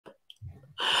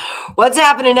What's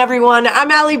happening, everyone?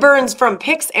 I'm Allie Burns from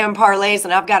Picks and Parlays,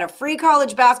 and I've got a free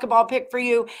college basketball pick for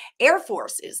you. Air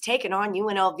Force is taking on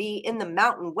UNLV in the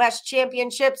Mountain West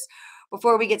Championships.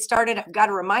 Before we get started, I've got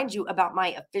to remind you about my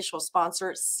official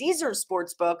sponsor, Caesar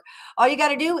Sportsbook. All you got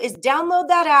to do is download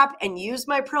that app and use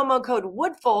my promo code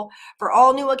WOODFUL for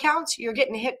all new accounts. You're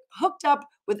getting hooked up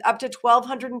with up to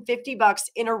 $1,250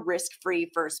 in a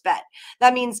risk-free first bet.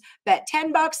 That means bet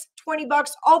 $10,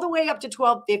 $20, all the way up to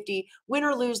 $1,250. Win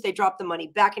or lose, they drop the money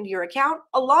back into your account,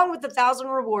 along with 1,000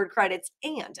 reward credits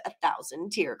and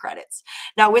 1,000 tier credits.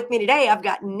 Now, with me today, I've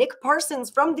got Nick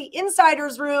Parsons from the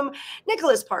Insiders Room.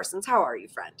 Nicholas Parsons, how are you,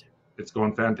 friend? It's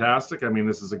going fantastic. I mean,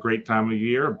 this is a great time of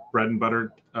year, bread and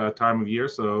butter time of year,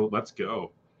 so let's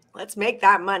go. Let's make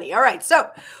that money. All right, so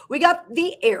we got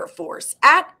the Air Force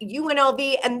at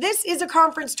UNLV, and this is a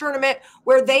conference tournament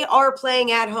where they are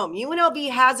playing at home. UNLV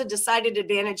has a decided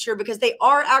advantage here because they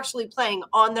are actually playing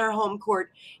on their home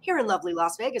court here in lovely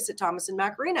Las Vegas at Thomas and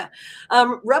Mack Arena.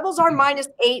 Rebels are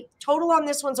 -8. Total on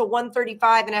this one's a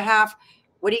 135.5.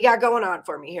 What do you got going on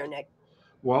for me here, Nick?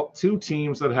 Well, two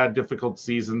teams that had difficult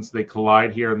seasons, they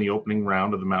collide here in the opening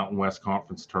round of the Mountain West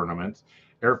Conference Tournament.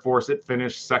 Air Force, it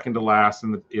finished second to last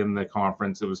in the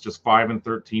conference. It was just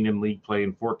 5-13 in league play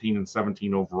and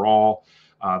 14-17 overall.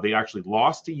 They actually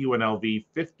lost to UNLV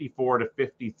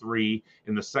 54-53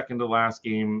 in the second to last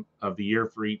game of the year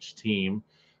for each team.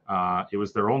 It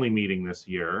was their only meeting this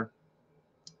year.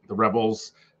 The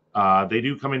Rebels, they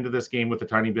do come into this game with a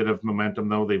tiny bit of momentum,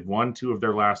 though. They've won 2 of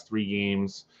their last 3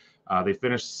 games. They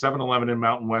finished 7-11 in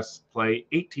Mountain West play,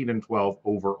 18-12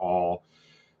 overall.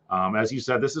 As you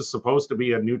said, this is supposed to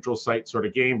be a neutral site sort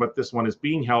of game, but this one is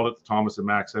being held at the Thomas and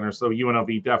Mack Center, so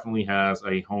UNLV definitely has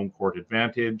a home court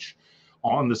advantage.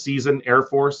 On the season, Air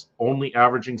Force only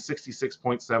averaging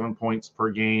 66.7 points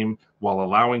per game while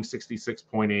allowing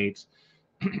 66.8.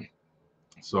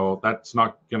 So that's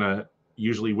not going to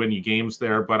usually win you games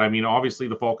there, but I mean, obviously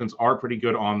the Falcons are pretty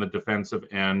good on the defensive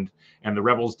end, and the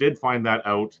Rebels did find that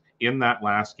out in that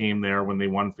last game there when they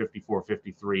won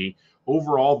 54-53.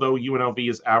 Overall, though, UNLV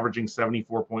is averaging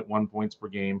 74.1 points per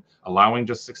game, allowing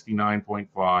just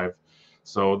 69.5.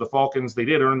 So the Falcons, they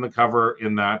did earn the cover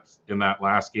in that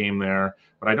last game there,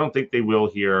 but I don't think they will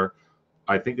here.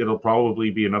 I think it'll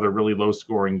probably be another really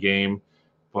low-scoring game,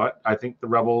 but I think the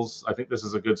Rebels, I think this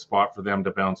is a good spot for them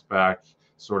to bounce back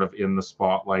sort of in the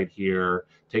spotlight here,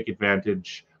 take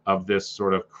advantage of this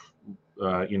sort of,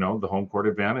 the home court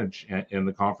advantage in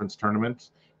the conference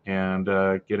tournament and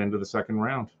get into the second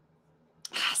round.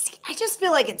 See, I just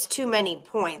feel like it's too many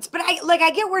points, but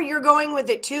I get where you're going with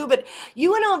it too. But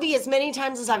UNLV, as many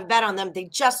times as I've bet on them, they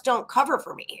just don't cover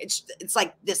for me. It's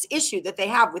like this issue that they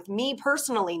have with me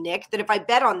personally, Nick, that if I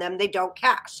bet on them, they don't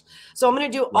cash. So I'm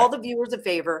going to do all the viewers a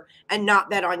favor and not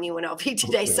bet on UNLV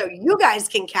today, so you guys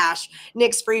can cash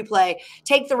Nick's free play.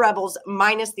 Take the Rebels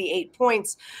minus the 8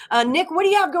 points. Nick, what do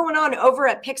you have going on over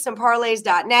at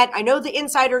picksandparlays.net? I know the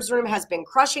Insiders Room has been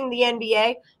crushing the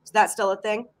NBA. Is that still a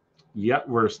thing? Yeah,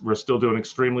 we're still doing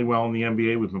extremely well in the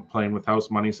NBA. We've been playing with house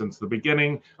money since the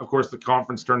beginning. Of course, the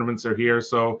conference tournaments are here,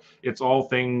 so it's all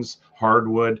things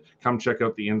hardwood. Come check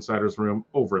out the Insiders Room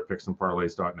over at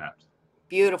picksandparlays.net.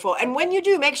 Beautiful. And when you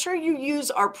do, make sure you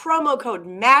use our promo code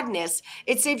MADNESS.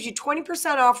 It saves you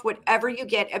 20% off whatever you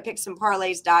get at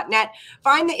picksandparlays.net.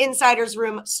 Find the Insiders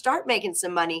Room, start making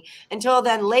some money. Until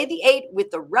then, lay the 8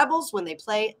 with the Rebels when they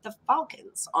play the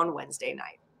Falcons on Wednesday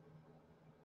night.